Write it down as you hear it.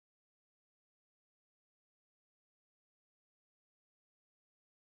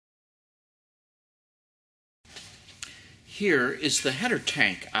Here is the header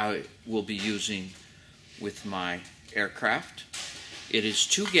tank I will be using with my aircraft. It is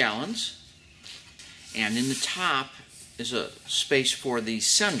 2 gallons, and in the top is a space for the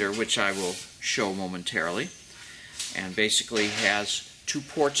sender, which I will show momentarily, and basically has 2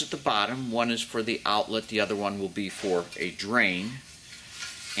 ports at the bottom. One is for the outlet, the other one will be for a drain.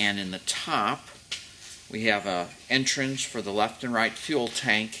 And in the top we have an entrance for the left and right fuel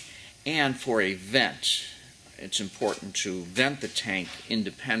tank and for a vent. It's important to vent the tank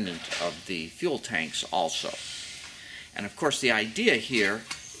independent of the fuel tanks also. And of course the idea here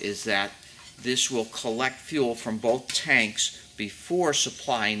is that this will collect fuel from both tanks before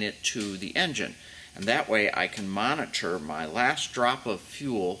supplying it to the engine. And that way I can monitor my last drop of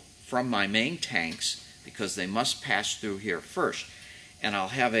fuel from my main tanks, because they must pass through here first. And I'll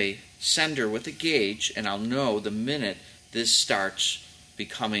have a sender with a gauge, and I'll know the minute this starts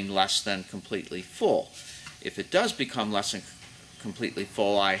becoming less than completely full. If it does become less than completely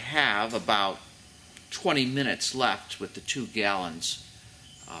full, I have about 20 minutes left with the 2 gallons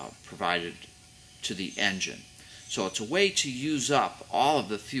provided to the engine. So it's a way to use up all of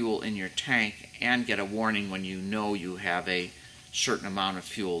the fuel in your tank and get a warning when you know you have a certain amount of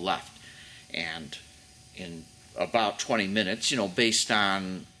fuel left. And in about 20 minutes, based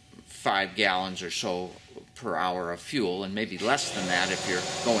on 5 gallons or so per hour of fuel, and maybe less than that if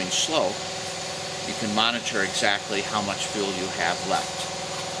you're going slow, you can monitor exactly how much fuel you have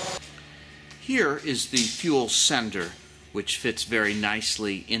left. Here is the fuel sender, which fits very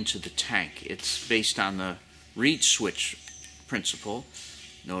nicely into the tank. It's based on the reed switch principle.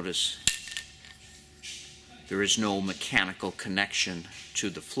 Notice there is no mechanical connection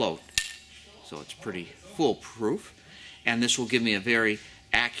to the float, so it's pretty foolproof. And this will give me a very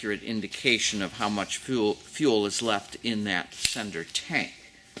accurate indication of how much fuel is left in that sender tank.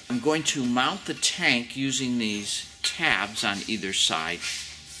 I'm going to mount the tank using these tabs on either side.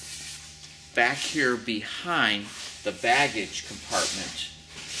 Back here behind the baggage compartment,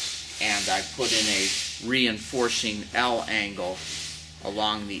 and I put in a reinforcing L angle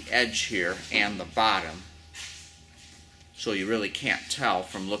along the edge here and the bottom, so you really can't tell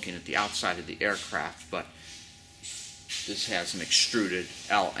from looking at the outside of the aircraft, but this has an extruded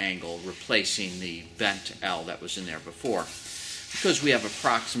L angle replacing the bent L that was in there before. Because we have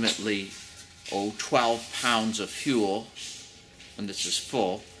approximately 12 pounds of fuel when this is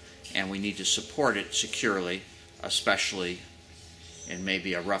full, and we need to support it securely, especially in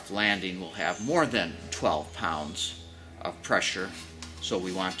maybe a rough landing, we'll have more than 12 pounds of pressure, so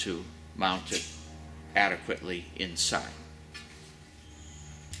we want to mount it adequately inside.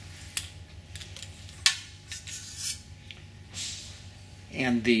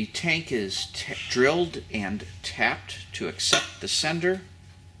 And the tank is drilled and tapped to accept the sender,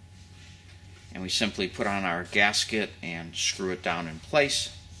 and we simply put on our gasket and screw it down in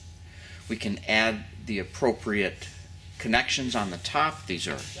place. We can add the appropriate connections on the top. These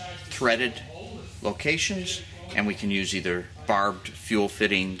are threaded locations, and we can use either barbed fuel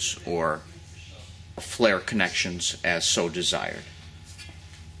fittings or flare connections as so desired.